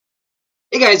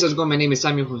Hey guys, how's it going? My name is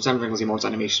Samuel from Samuel Mods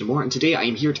Animation and More, and today I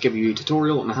am here to give you a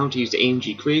tutorial on how to use the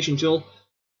AMG Creation Tool.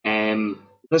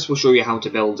 This will show you how to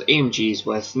build AMGs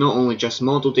with not only just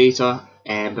model data,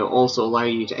 but also allow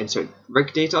you to insert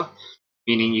rig data,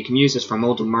 meaning you can use this for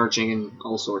model merging and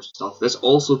all sorts of stuff. This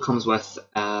also comes with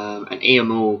an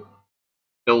AMO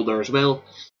builder as well,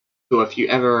 so if you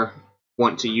ever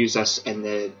want to use this in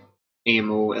the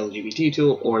AMO LGBT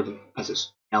tool, or as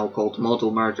it's now called,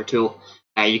 model merger tool,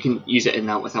 you can use it in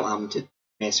that without having to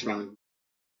mess around.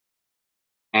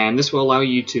 And this will allow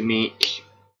you to make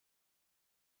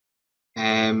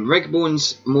rig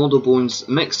bones, model bones,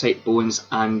 mixed type bones,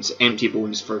 and empty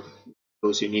bones for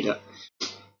those who need it.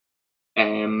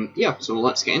 Yeah, so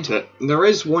let's get into it. There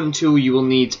is one tool you will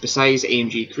need besides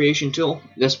AMG Creation Tool.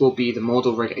 This will be the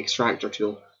Model Rig Extractor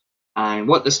tool. And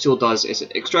what this tool does is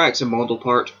it extracts a model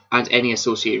part and any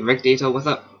associated rig data with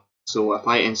it. So if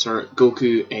I insert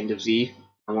Goku end of Z,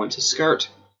 I want a skirt,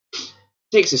 it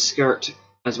takes a skirt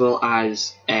as well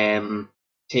as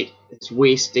take its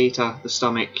waist data, the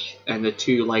stomach, and the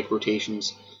two leg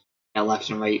rotations, left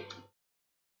and right,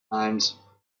 and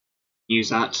use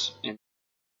that in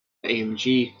the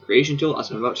AMG Creation Tool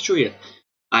as I'm about to show you.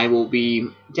 I will be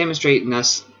demonstrating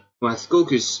this with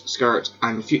Goku's skirt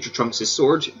and Future Trunks'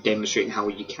 sword, demonstrating how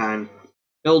you can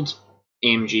build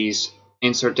AMGs,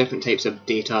 insert different types of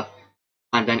data,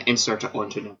 and then insert it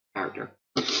onto another character.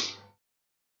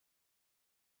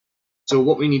 So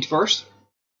what we need first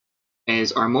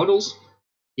is our models.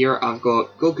 Here I've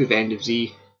got Goku the end of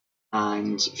Z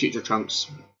and Future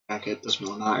Trunks. It doesn't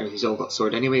really matter, he's all got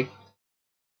sword anyway.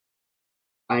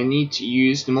 I need to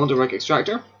use the Model Rig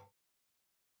Extractor.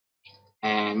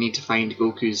 I need to find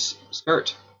Goku's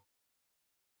skirt.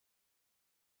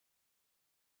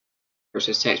 First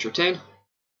is texture 10.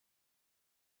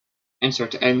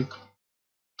 Insert it in.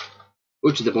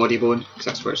 Go to the body bone, because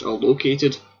that's where it's all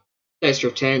located.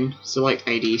 Texture 10, select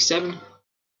ID 7.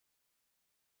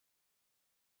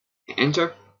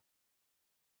 Enter.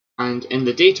 And in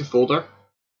the data folder,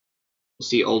 you'll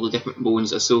see all the different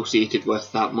bones associated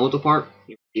with that model part.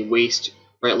 The waist,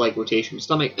 right leg rotation,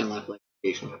 stomach, and left leg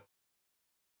rotation.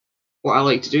 What I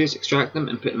like to do is extract them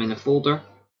and put them in a folder.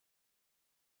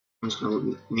 I'm just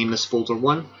going to name this folder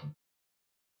 1.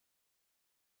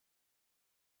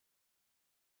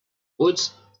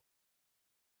 Loads.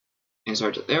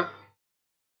 Insert it there.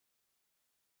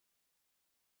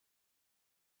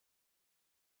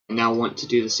 And now I want to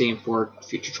do the same for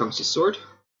Future Trunks' sword.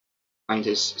 Find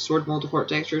his sword model part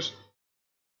textures.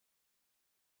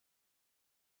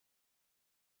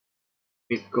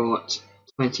 We've got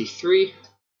 23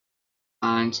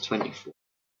 and 24.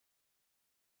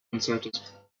 Insert it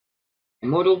in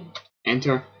model,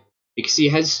 enter. You can see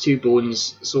his two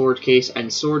bones, sword case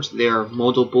and sword, they're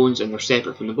model bones and they're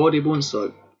separate from the body bones, so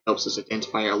it helps us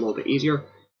identify it a little bit easier.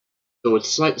 So to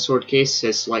select the sword case,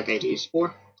 says select ID is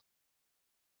 4.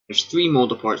 There's 3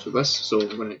 model parts with this, so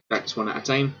we're going to extract this one at a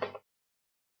time.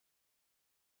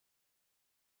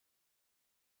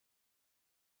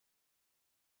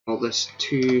 Call this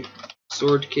 2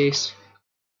 sword case,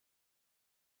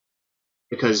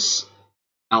 because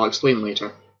I'll explain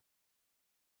later.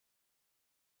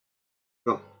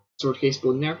 Got sword case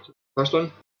bone there, first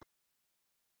one.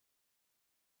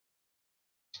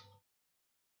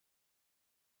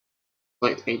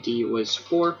 Select ID was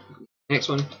 4. Next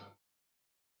one.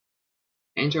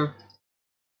 Enter.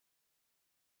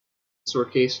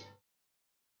 Sword case.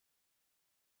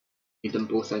 Need them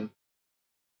both in.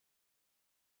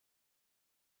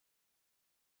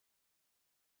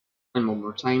 And one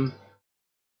more time.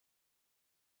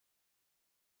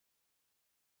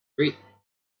 Great.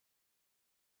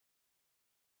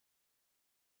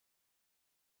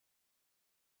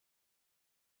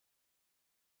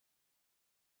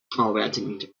 Oh wait, I didn't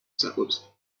need to fix that. Whoops.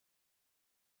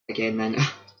 Again then.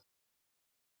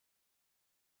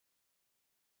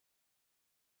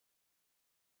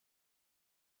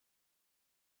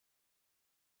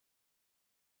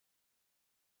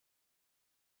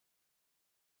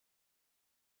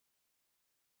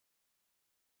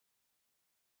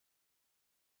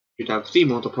 You'd have 3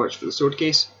 model parts for the sword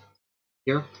case.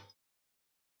 Here.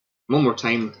 One more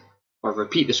time, or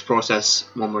repeat this process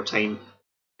one more time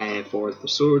for the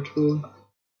sword bone.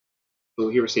 So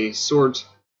here we say sword,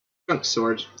 chunk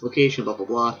sword, location, blah blah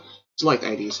blah. Select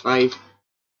ID is 5,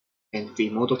 and 3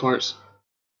 model parts.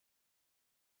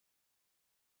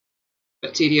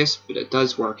 Bit tedious, but it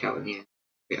does work out in the end.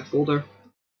 Create a folder.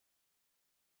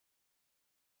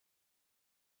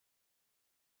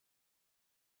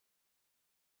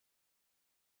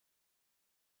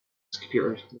 This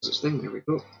computer does this thing, there we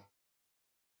go.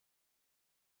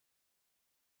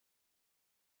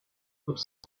 Oops.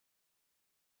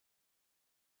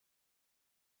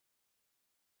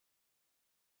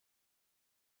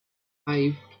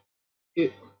 Five,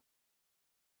 two,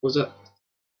 was it?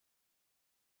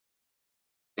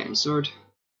 Getting sword.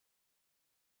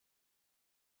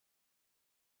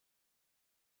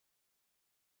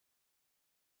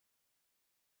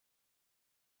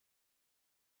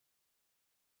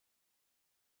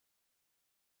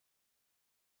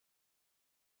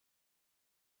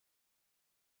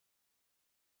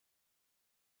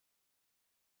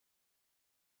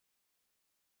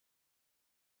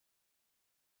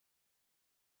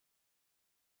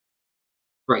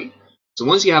 Right. So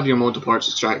once you have your model parts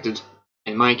extracted,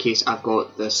 in my case I've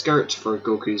got the skirt for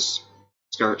Goku's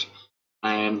skirt,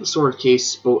 the sword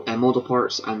case model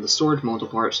parts, and the sword model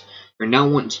parts. You're now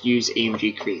wanting to use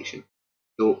AMG Creation.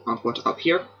 So I've got it up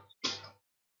here.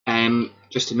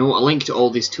 Just to note, a link to all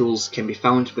these tools can be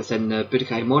found within the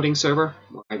Budokai modding server,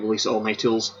 where I release all my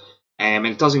tools. And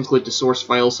it does include the source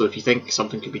file, so if you think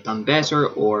something could be done better,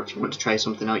 or if you want to try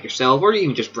something out yourself, or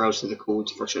even just browse through the code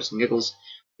for shits and giggles,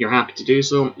 you're happy to do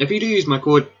so. If you do use my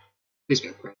code, please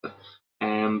get credit.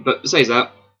 But besides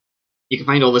that, you can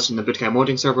find all this in the Budokai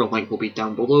modding server, link will be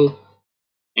down below.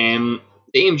 The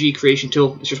AMG Creation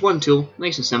Tool is just one tool,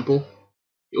 nice and simple.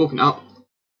 You open it up,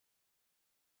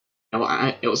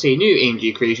 it will say new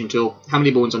AMG Creation Tool, how many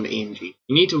bones on the AMG.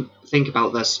 You need to think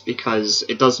about this because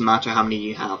it does matter how many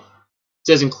you have. It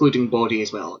says including body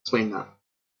as well, I'll explain that.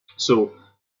 So,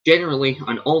 generally,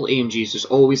 on all AMGs there's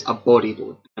always a body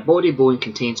bone. A body bone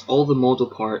contains all the model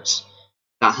parts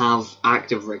that have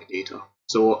active rig data.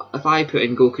 So if I put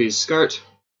in Goku's skirt,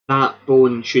 that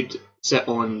bone should sit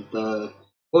on the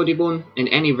body bone, and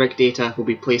any rig data will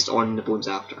be placed on the bones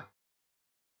after.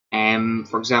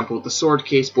 For example, the sword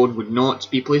case bone would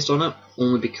not be placed on it,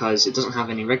 only because it doesn't have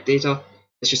any rig data.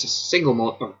 It's just a single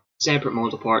or separate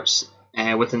model parts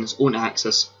within its own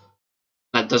axis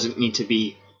that doesn't need to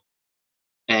be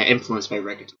influenced by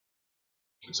rig.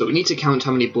 So we need to count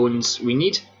how many bones we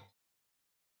need.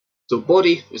 So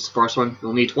body is the first one.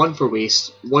 We'll need one for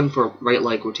waist, one for right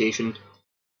leg rotation,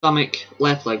 stomach,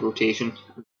 left leg rotation,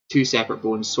 two separate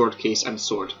bones, sword case and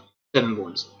sword. 7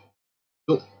 bones.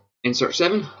 So insert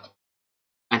 7.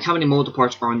 And how many model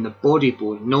parts are on the body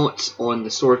bone, not on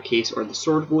the sword case or the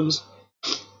sword bones?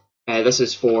 This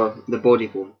is for the body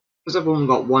bone. Because I've only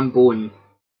got one bone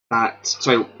because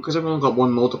I've only got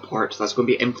one model part that's going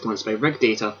to be influenced by rig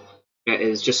data, it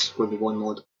is just going to be one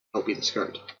model. That'll be the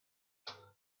skirt.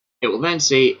 It will then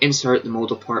say insert the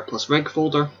model part plus rig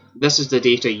folder. This is the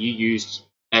data you used,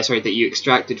 that you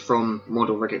extracted from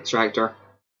model rig extractor.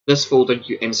 This folder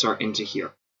you insert into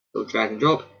here. So drag and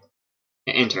drop,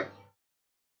 and enter.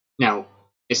 Now,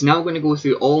 it's now going to go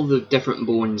through all the different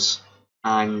bones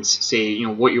and say,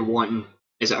 what you're wanting.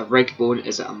 Is it a rig bone?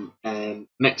 Is it a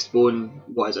mixed bone?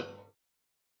 What is it?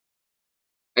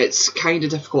 It's kind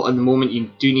of difficult at the moment. You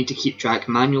do need to keep track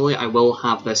manually. I will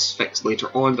have this fixed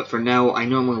later on, but for now, I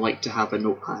normally like to have a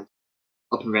notepad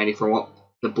up and ready for what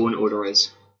the bone order is.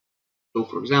 So,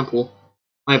 for example,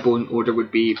 my bone order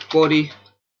would be body,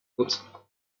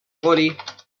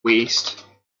 waist,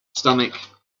 stomach,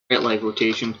 right leg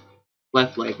rotation,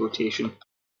 left leg rotation,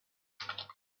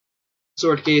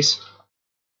 sword case,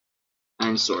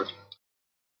 and sword.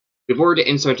 We've already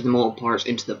inserted the model parts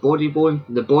into the body bone.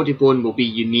 The body bone will be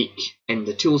unique in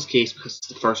the tools case because it's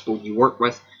the first bone you work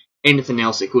with. Anything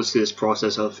else, it goes through this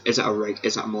process of, is it a rig,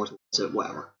 is it a model, is it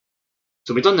whatever.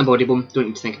 So we've done the body bone, don't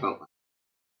need to think about that.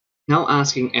 Now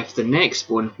asking if the next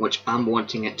bone, which I'm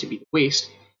wanting it to be the waist,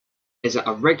 is it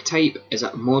a rig type, is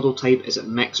it a model type, is it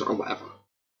mix or whatever.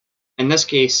 In this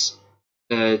case,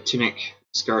 the tunic,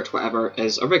 skirt, whatever,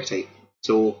 is a rig type.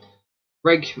 So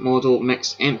rig, model,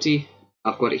 mix, empty.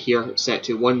 I've got it here set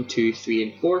to 1, 2, 3,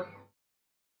 and 4.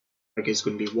 Rig is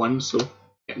going to be 1, so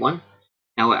get 1.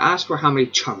 Now it asks for how many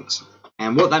chunks,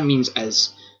 and what that means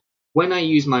is when I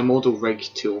use my model rig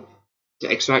tool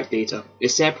to extract data, it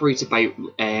separates by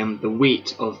the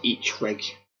weight of each rig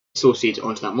associated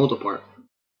onto that model part.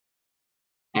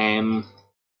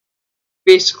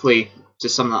 Basically, to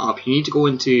sum that up, you need to go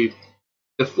into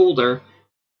the folder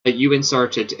that you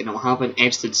inserted, and it'll have an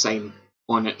edited sign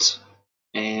on it.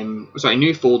 A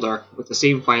new folder with the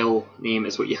same file name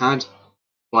as what you had,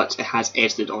 but it has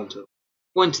edited onto it.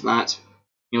 Go into that,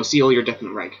 you'll see all your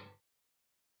different rig.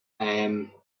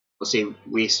 Let's say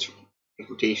waist,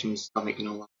 rotations, stomach, and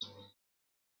all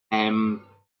that.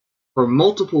 For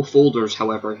multiple folders,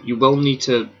 however, you will need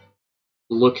to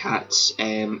look at,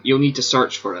 you'll need to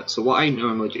search for it. So what I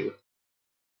normally do is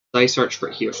I search for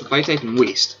it here. So if I type in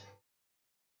waist,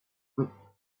 I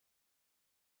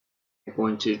go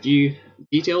into view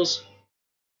details,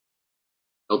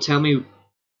 It'll tell me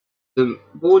the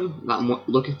bone that I'm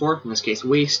looking for, in this case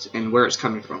waist, and where it's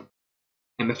coming from.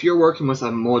 And if you're working with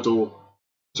a model,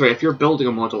 if you're building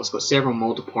a model, it's got several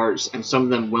model parts, and some of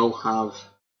them will have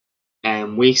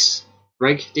waist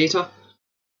rig data,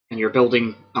 and you're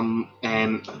building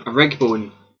a rig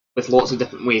bone with lots of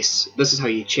different waists. This is how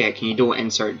you check, and you don't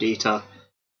insert data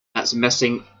that's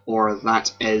missing or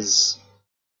that is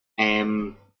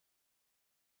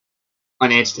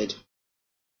unedited.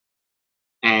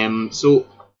 So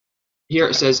here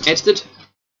it says edited,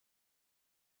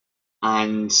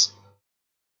 and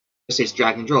it says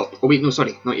drag and drop. Oh wait, no,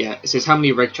 sorry, not yet. It says how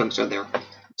many rig chunks are there.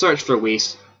 Search for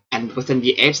waist, and within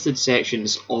the edited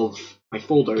sections of my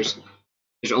folders,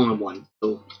 there's only one.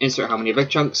 So insert how many rig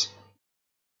chunks,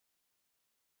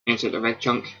 insert the rig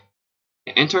chunk,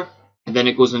 hit enter, and then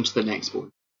it goes into the next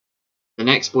bone. The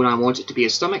next bone I want it to be a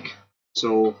stomach,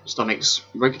 so stomach's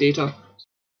rig data,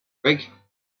 rig,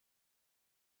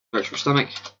 search for stomach,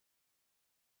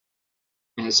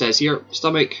 and it says here,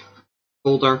 stomach,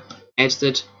 folder,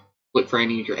 edited, look for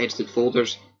any of your edited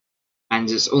folders, and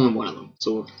it's only one of them,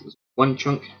 so there's one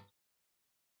chunk,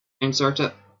 insert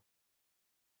it,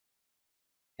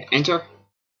 hit enter.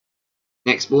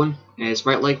 Next bone is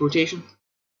right leg rotation,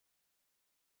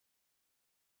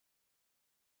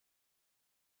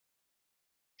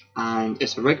 and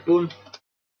it's a rig bone.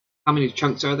 How many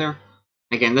chunks are there?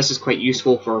 Again, this is quite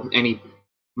useful for any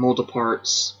model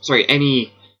parts,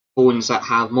 any bones that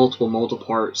have multiple model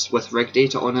parts with rig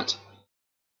data on it.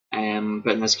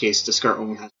 But in this case, the skirt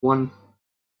only has one.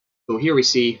 So here we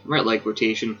see right leg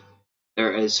rotation.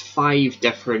 There is 5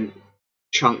 different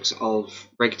chunks of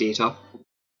rig data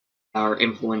that are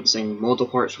influencing model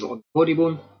parts on the body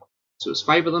bone. So it's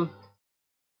 5 of them.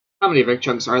 How many rig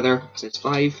chunks are there? It says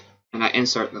 5, and I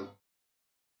insert them.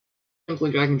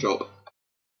 Simply drag and drop.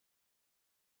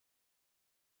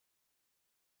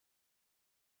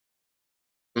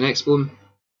 The next bone,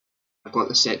 I've got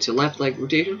this set to left leg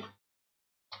rotation.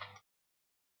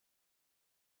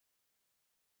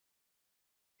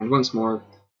 And once more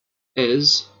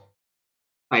is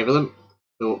 5 of them.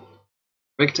 So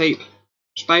rig type,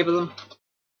 there's 5 of them.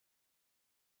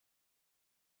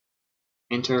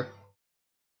 Enter.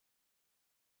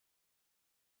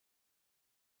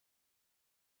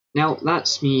 Now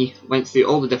that's me, went through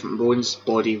all the different bones.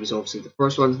 Body was obviously the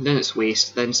first one, then it's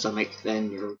waist, then stomach,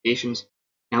 then your rotations.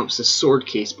 Now it's the sword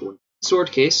case bone. The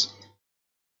sword case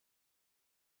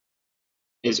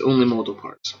is only model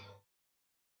parts.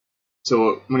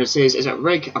 So when it says is it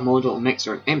rig, a model, a mix,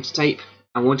 or an empty type,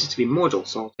 I want it to be model,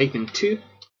 so I'll type in 2.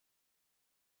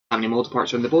 How many model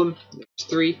parts are in the bone? There's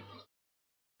 3.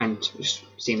 And just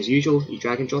same as usual, you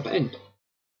drag and drop it in.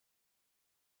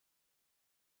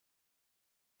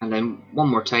 And then one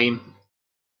more time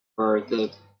for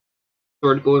the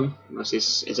sword bone. This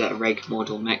is it a rig,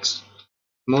 model, mix,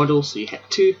 model, so you hit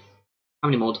 2. How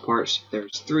many model parts?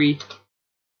 There's 3.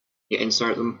 You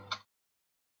insert them.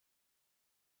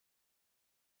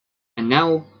 And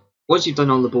now, once you've done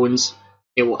all the bones,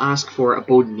 it will ask for a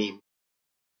bone name.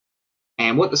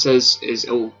 And what this is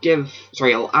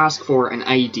it'll ask for an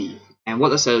ID. And what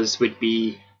this is would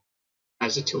be,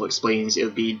 as the tool explains, it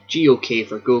would be GOK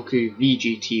for Goku,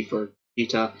 VGT for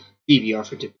Vegeta, DVR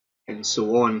for Dev, and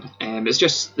so on. It's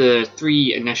just the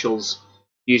 3 initials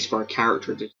used for a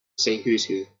character to say who's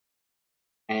who.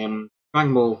 Dragon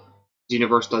Ball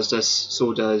Universe does this,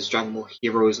 so does Dragon Ball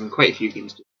Heroes, and quite a few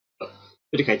games do. But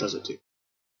Budokai does it too.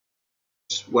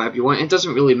 Just whatever you want. It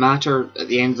doesn't really matter at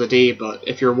the end of the day, but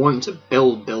if you're wanting to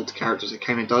build characters, it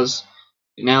kind of does.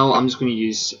 Now I'm just going to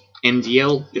use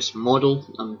MDL, just model.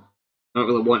 I'm not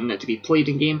really wanting it to be played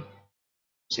in game.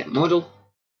 Set model,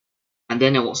 and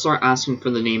then it will start asking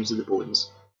for the names of the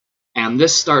bones. And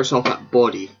this starts off at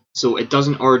body, so it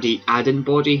doesn't already add in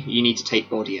body. You need to type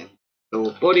body in.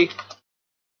 So body,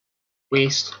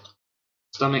 waist,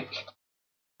 stomach.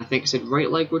 I think it said right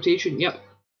leg rotation. Yep,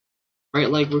 right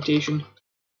leg rotation,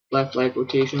 left leg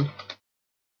rotation,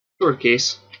 sword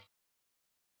case,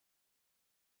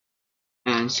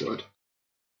 and sword.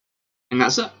 And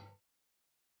that's it.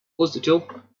 Close the tool,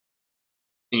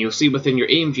 and you'll see within your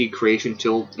AMG Creation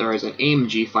Tool there is an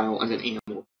AMG file and an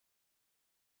AMO.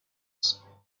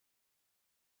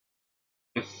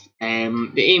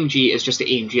 The AMG is just the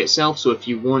AMG itself, so if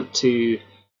you want to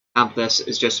have this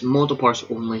as just model parts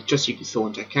only, just so you can throw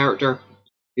into a character,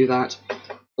 do that.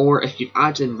 Or if you've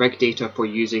added in rig data for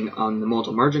using on the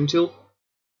model merging tool,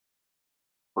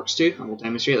 works too. I will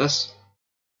demonstrate this.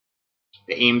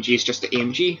 The AMG is just the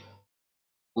AMG,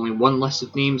 only one list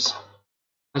of names,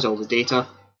 has all the data.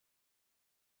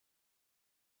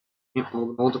 Yep, all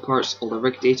the model parts, all the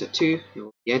rig data too, it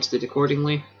will be edited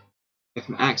accordingly.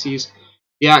 different axes.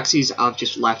 The axes I've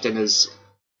just left in as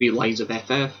 3 lines of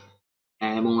FF,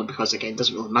 only because again it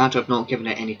doesn't really matter. I've not given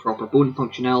it any proper bone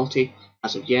functionality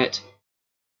as of yet.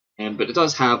 But it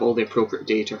does have all the appropriate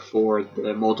data for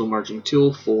the model merging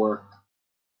tool for,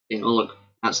 look,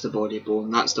 that's the body bone,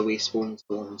 that's the waist bone, and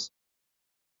so on.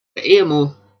 The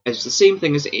AMO is the same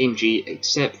thing as the AMG,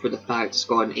 except for the fact it's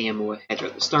got an AMO header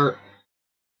at the start,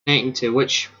 connecting to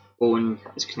which bone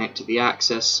is connected to the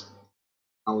axis,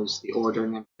 how's the order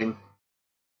and everything,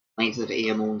 length of the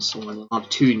AMO and so on. You'll have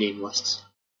 2 name lists.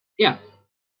 Yeah,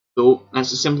 so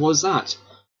that's as simple as that.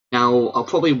 Now, I'll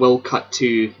probably will cut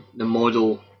to the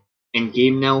model in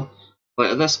game now,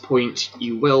 but at this point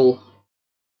you will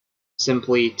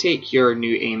simply take your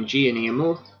new AMG and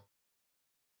AMO,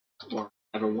 or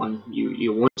whatever one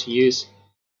you want to use,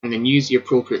 and then use the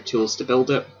appropriate tools to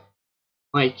build it. In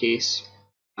my case,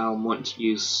 I'll want to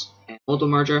use a model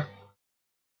merger.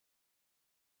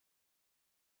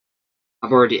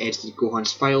 I've already edited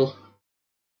Gohan's file.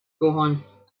 Gohan,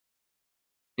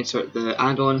 insert the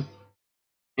add-on,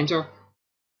 enter,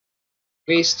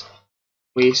 waist,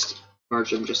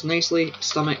 merge them just nicely,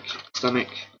 stomach,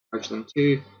 merge them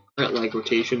too, right leg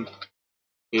rotation,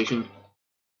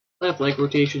 left leg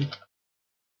rotation,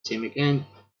 same again,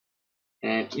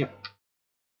 and yep.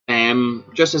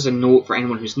 Just as a note for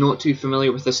anyone who's not too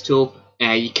familiar with this tool,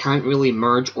 you can't really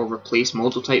merge or replace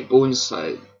model type bones.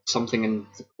 Something in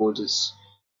the code is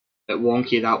a bit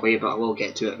wonky that way, but I will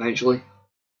get to it eventually.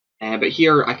 But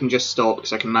here I can just stop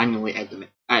because I can manually add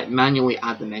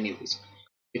them anyways.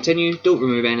 Continue, don't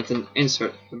remove anything,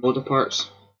 insert the model parts,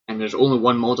 and there's only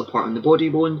one model part on the body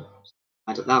bone,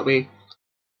 add it that way.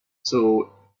 So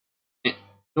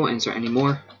don't insert any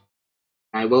more.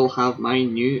 I will have my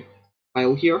new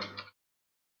file here,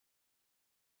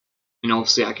 and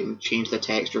obviously I can change the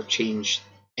text or change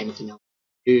anything else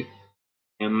I do.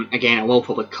 Again, I will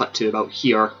probably cut to about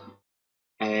here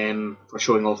for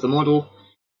showing off the model.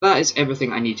 That is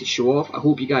everything I need to show off. I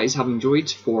hope you guys have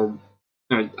enjoyed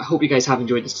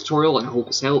this tutorial, and I hope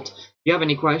it's helped. If you have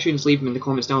any questions, leave them in the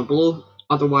comments down below.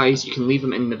 Otherwise, you can leave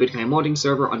them in the Budokai modding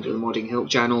server under the modding help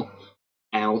channel,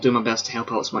 and I'll do my best to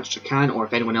help out as much as I can, or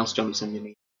if anyone else jumps in, they may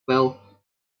as well.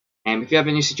 If you have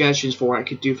any suggestions for what I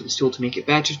could do for this tool to make it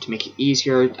better, to make it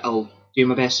easier, I'll do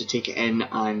my best to take it in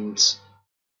and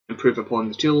improve upon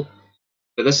the tool.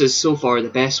 But this is so far the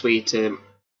best way to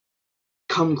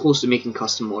come close to making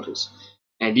custom models.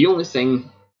 And the only thing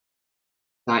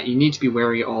that you need to be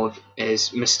wary of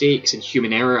is mistakes and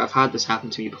human error. I've had this happen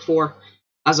to me before.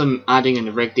 As I'm adding in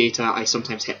the rig data, I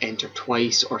sometimes hit enter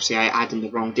twice, or say I add in the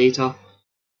wrong data.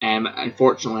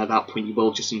 Unfortunately, at that point, you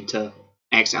will just need to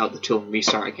exit out the tool and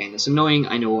restart again. It's annoying,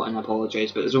 I know, and I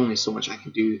apologise, but there's only so much I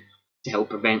can do to help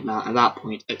prevent that. At that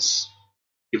point, it's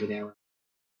human error.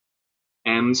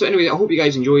 So anyway, I hope you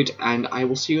guys enjoyed, and I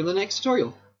will see you in the next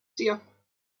tutorial. See ya!